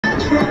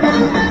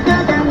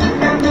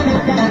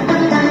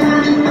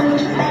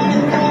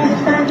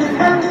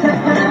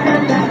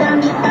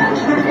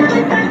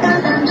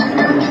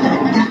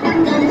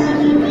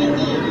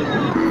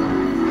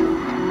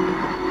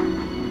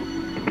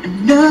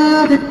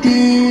Another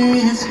day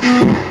has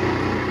gone.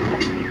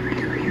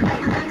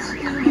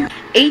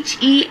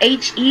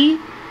 H-E-H-E.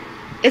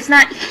 It's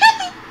not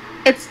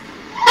it's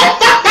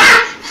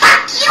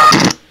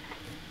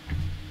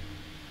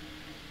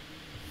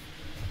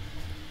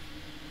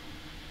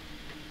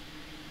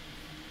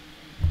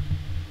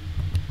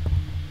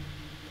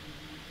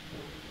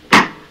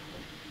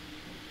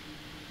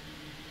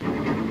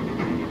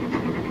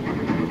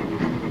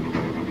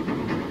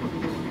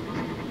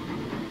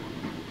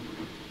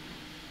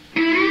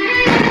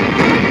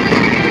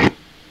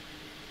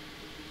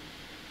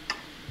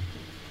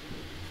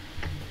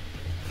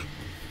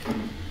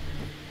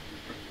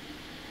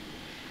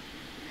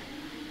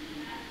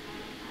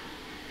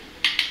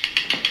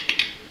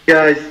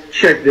Guys,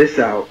 check this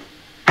out.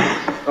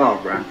 Oh,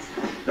 rats.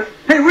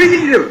 Hey, what are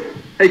you doing?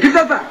 Hey, give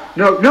that back.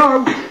 No,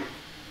 no.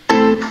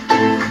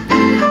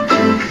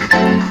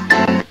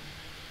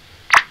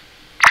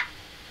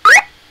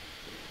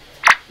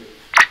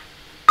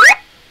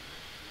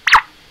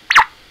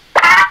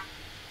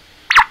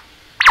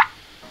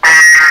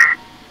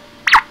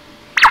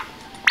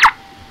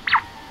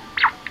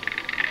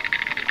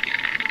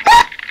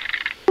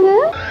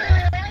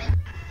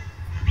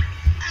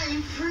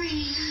 I'm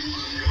free.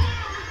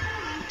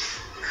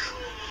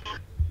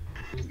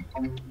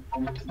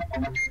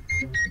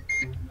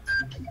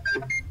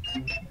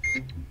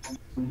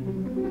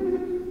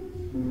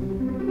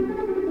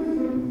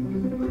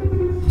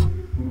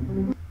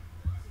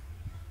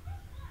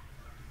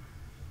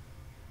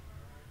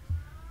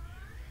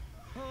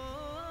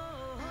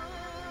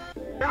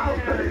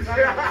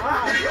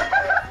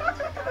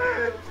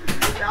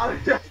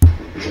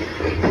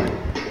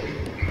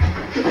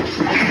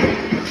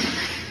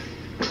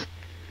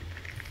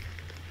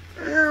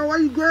 Yeah, why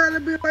you grab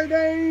that bitch like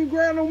that? Ain't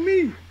grab on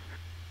me.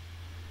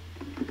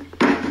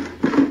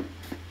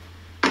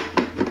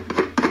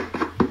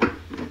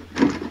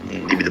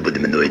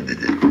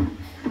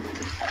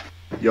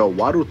 Yo,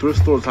 why do thrift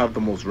stores have the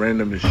most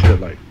randomest shit?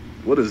 Like,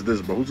 what is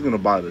this, bro? Who's gonna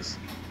buy this?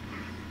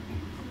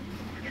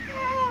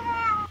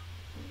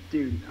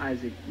 Dude,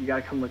 Isaac, you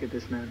gotta come look at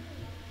this, man.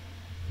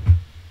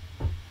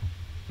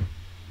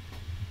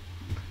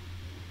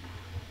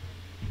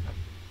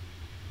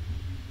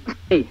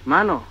 Hey,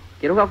 mano,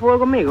 ¿quieres jugar fútbol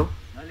conmigo?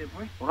 Dale,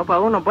 pues. Juega para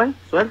uno, pues.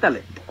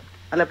 Suéltale.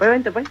 Dale, pues,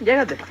 vente, pues.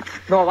 Llégate.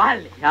 No,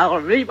 vale. A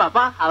dormir,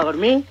 papá. A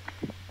dormir.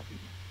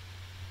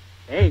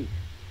 Hey.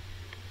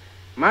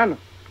 Mano.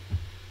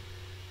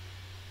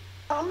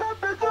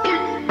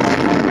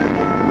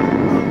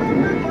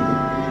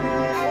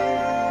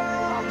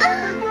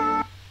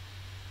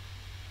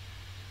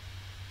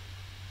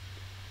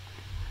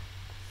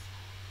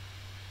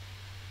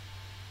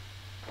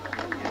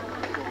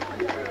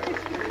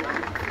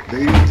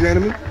 Ladies and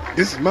gentlemen,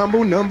 this is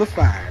Mambo number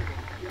 5.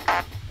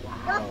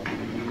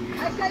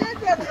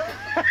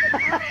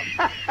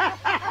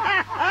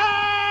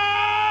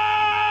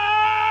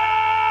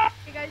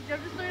 Hey guys, Joe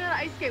just learned how to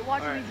ice skate.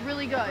 Watch him, he's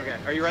really good. Okay,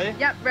 are you ready?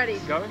 Yep, ready.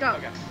 Go? Go.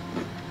 Okay.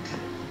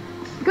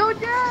 Go,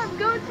 Jeff!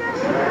 Go,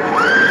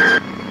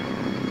 Jeff!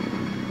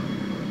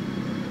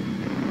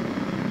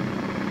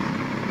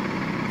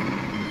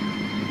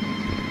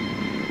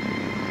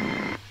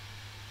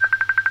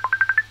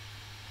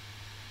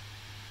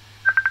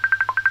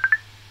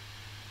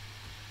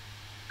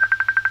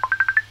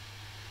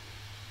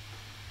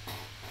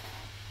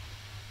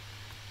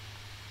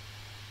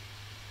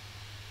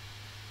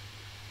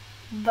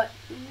 But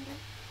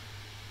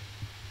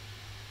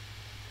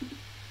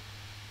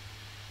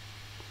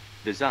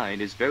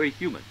Design is very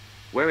human.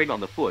 Wearing on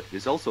the foot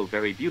is also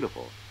very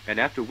beautiful, and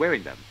after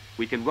wearing them,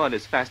 we can run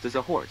as fast as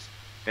a horse.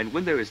 And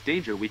when there is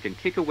danger, we can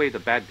kick away the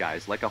bad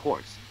guys like a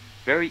horse.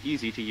 Very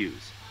easy to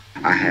use.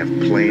 I have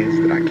plans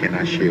that I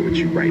cannot share with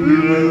you right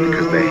now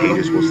because the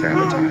haters will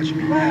sabotage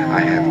me.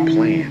 I have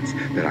plans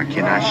that I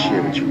cannot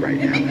share with you right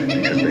now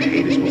because the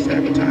haters will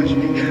sabotage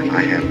me.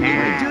 I have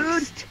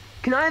plans. Dude,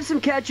 can I have some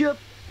ketchup?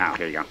 Oh,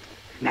 here you go.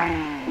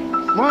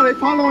 Mom, they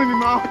following me,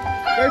 Mom.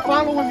 They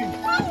following me.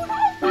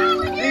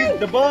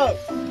 The bug.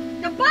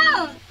 the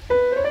bug!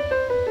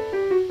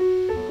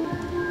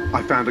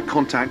 I found a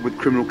contact with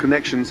criminal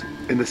connections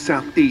in the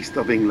southeast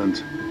of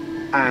England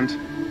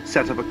and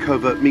set up a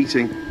covert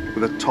meeting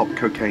with a top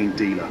cocaine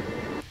dealer.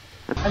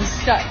 I'm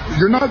stuck.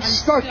 You're not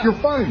stuck. You're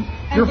fine.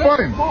 You're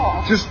fine.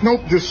 Just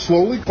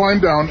slowly climb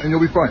down and you'll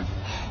be fine.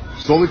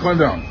 Slowly climb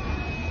down.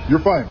 You're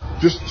fine.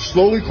 Just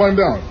slowly climb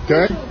down,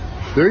 okay?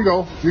 There you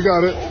go. You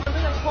got it.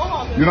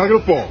 You're not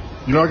gonna fall.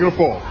 You're not gonna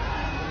fall.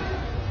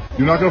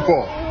 You're not gonna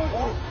fall.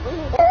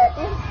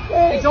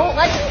 I don't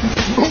like it.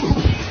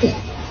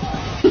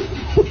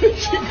 Where did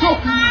she go?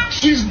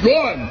 She's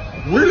gone.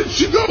 Where did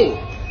she go?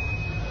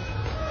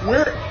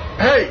 Where?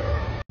 Hey.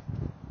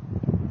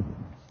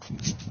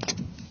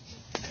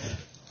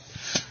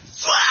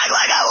 Swag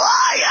like a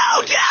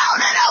lion down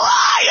in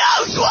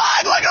Ohio.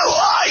 Swag like a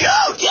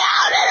lion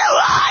down in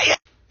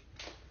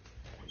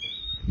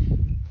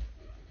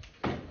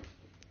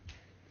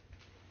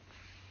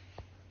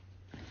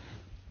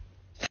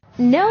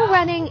No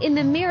running in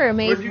the Mirror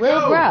Maze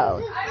will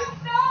grow.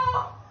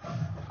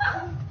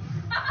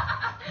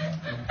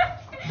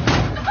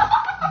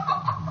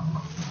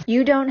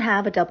 You don't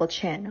have a double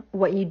chin.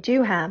 What you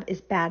do have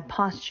is bad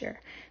posture.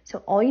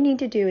 So all you need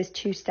to do is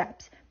 2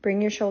 steps.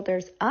 Bring your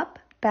shoulders up,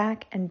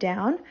 back, and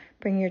down.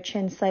 Bring your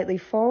chin slightly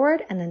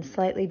forward and then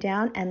slightly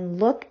down, and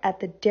look at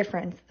the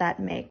difference that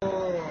makes.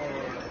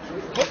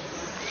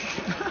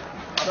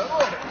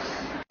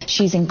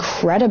 She's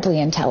incredibly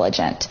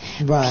intelligent.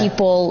 Right.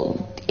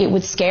 People, it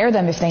would scare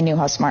them if they knew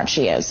how smart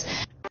she is.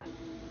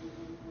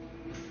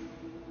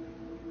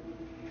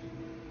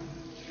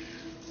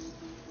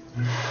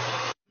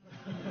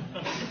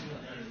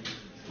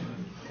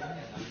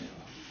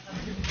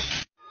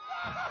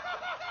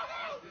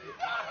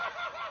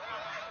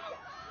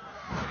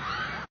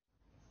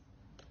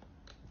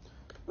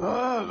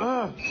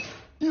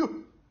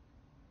 You.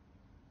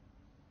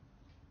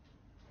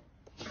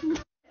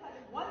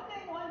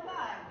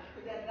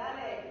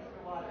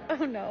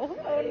 Oh no,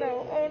 oh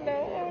no, oh no,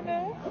 oh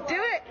no. Do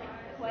it!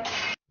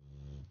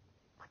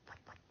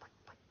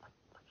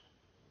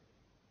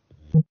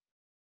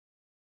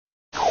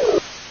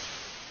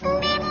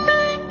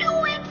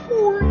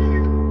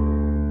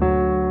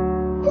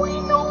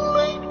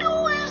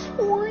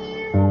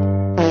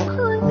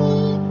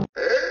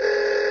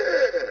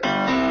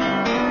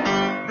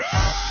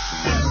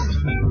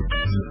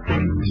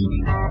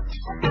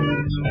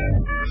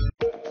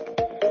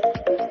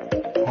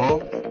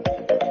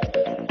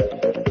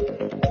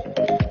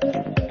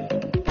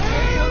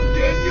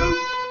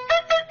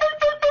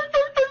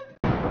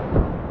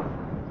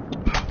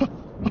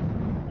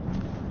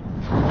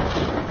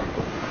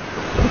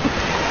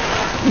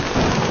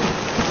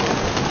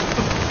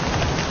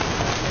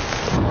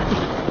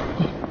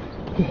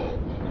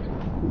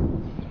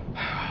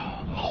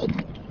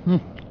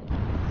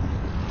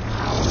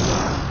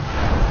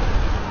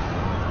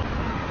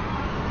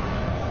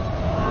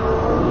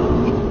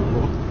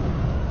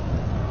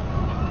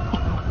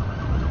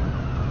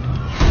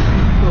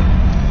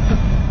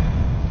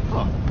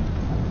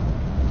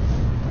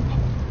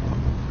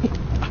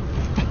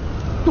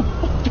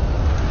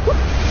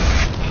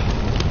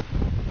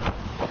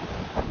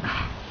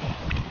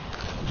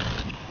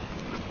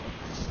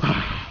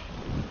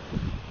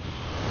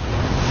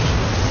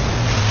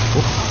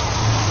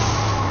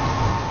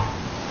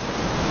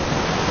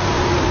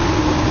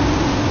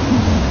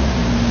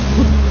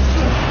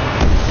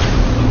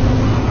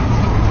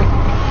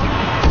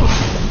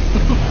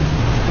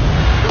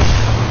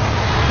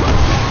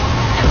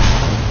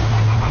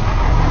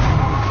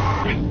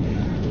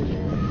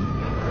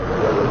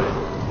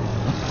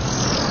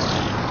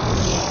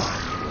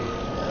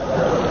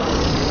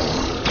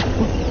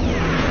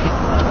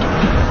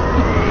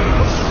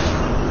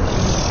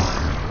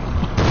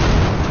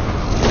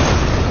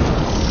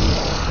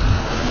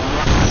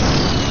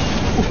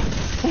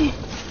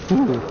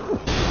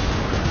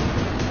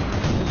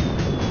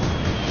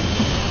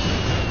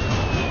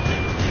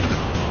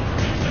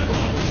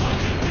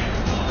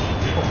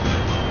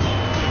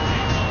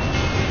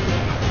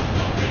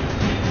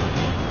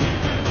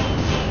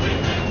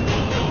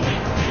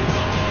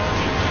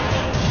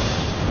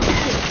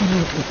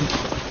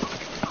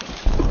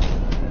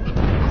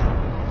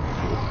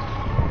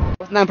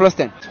 What's 9 plus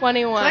 10?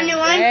 21.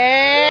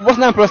 21. What's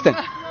 9 plus 10?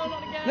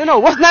 No,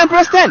 what's 9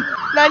 plus 10?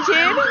 19.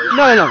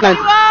 No.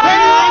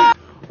 21.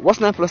 What's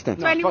 9 plus 10?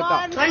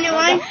 21.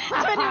 21.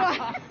 21.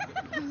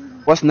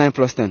 What's 9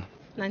 plus 10?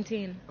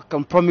 19. I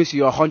can promise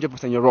you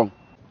 100% you're wrong.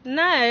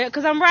 No,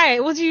 because I'm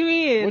right. What do you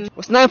mean?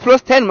 What's 9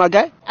 plus 10, my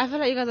guy? I feel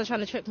like you guys are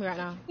trying to trick me right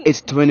now.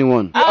 It's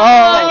 21.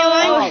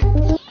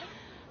 Oh,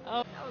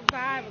 that was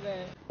bad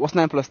then. What's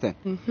 9 plus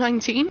 10?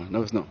 19.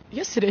 No, it's not.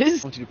 Yes, it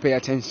is. I want you to pay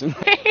attention.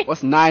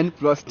 What's 9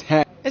 plus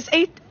 10? It's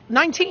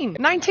 19.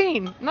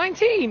 19.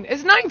 19.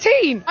 It's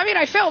 19. I mean,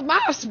 I failed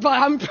maths, but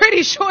I'm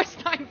pretty sure it's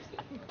 9.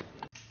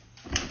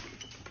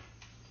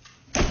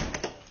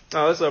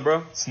 Oh, what's up,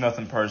 bro? It's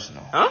nothing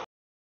personal. Huh?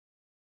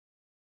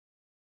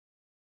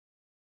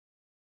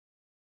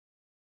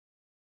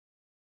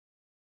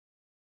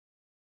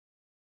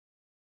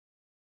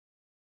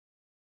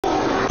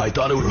 I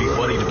thought it would be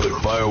funny to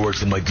put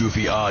fireworks in my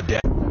goofy dad.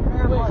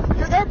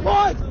 There's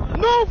AirPods!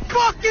 No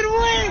fucking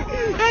way!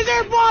 There's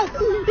AirPods!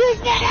 He's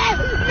dead!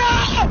 No!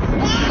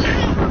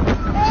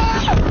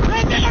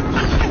 There's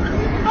AirPods!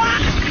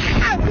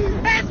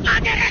 There's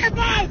fucking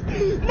AirPods!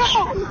 No!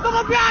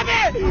 Someone grab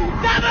it!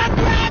 Someone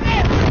grab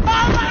it!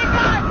 Oh my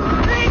god!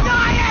 He's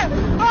dying!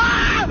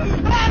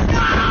 Let's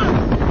go!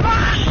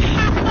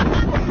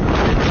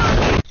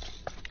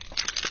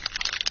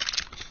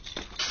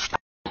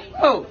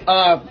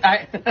 Oh,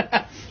 I...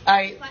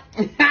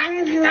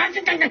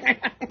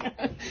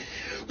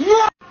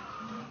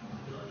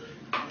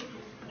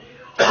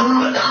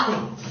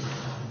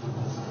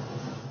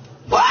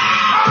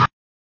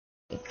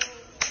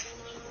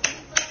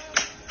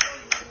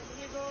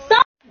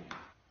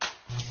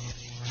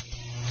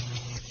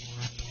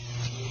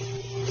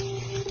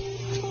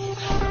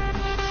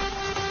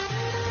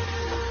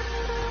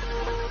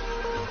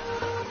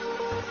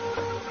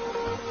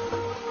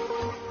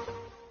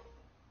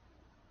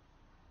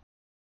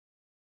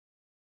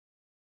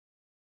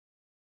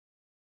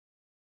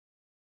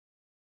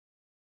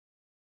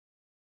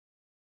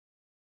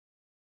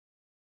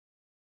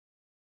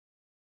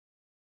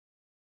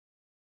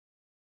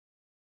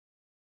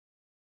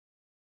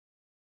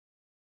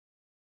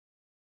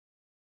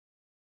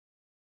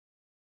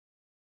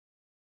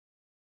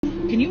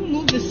 Can you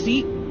move the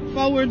seat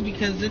forward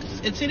because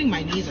it's hitting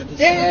my knees at this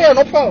point? Yeah,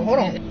 no problem. Hold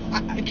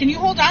on. Can you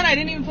hold on? I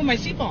didn't even put my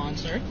seatbelt on,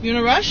 sir. You in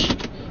a rush?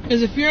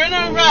 Because if you're in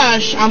a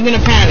rush, I'm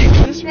gonna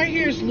panic. This right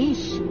here is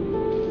loose.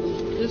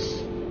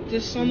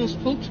 This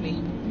almost poked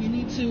me. You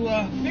need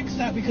to fix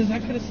that because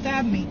that could have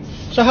stabbed me.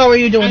 So how are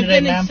you doing today,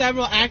 I've been ma'am? in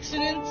several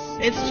accidents.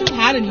 It's too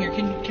hot in here.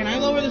 Can I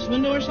lower this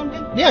window or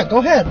something? Yeah, go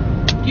ahead.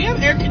 Do you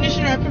have air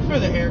conditioner? I prefer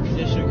the air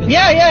conditioner.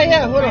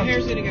 Yeah. Hold my on.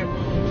 hair's gonna get.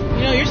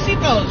 You know, your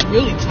seatbelt is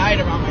really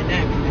tight around my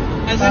neck.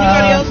 Has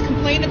anybody else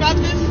complained about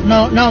this?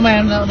 No,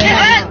 ma'am. No, it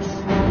hurts.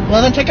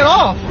 Well, then take it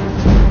off.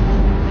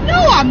 No,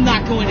 I'm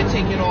not going to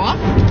take it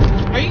off.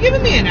 Are you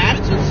giving me an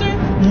attitude, sir?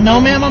 No,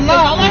 ma'am, I'm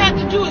not. All I have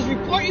to do is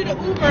report you to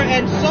Uber,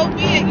 and so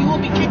be it. You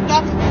will be kicked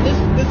off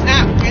this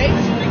app, okay?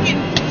 This freaking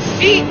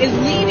seat is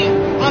leaning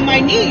on my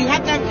knee. You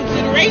have to have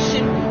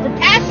consideration for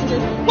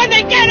passengers when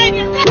they get in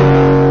your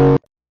car.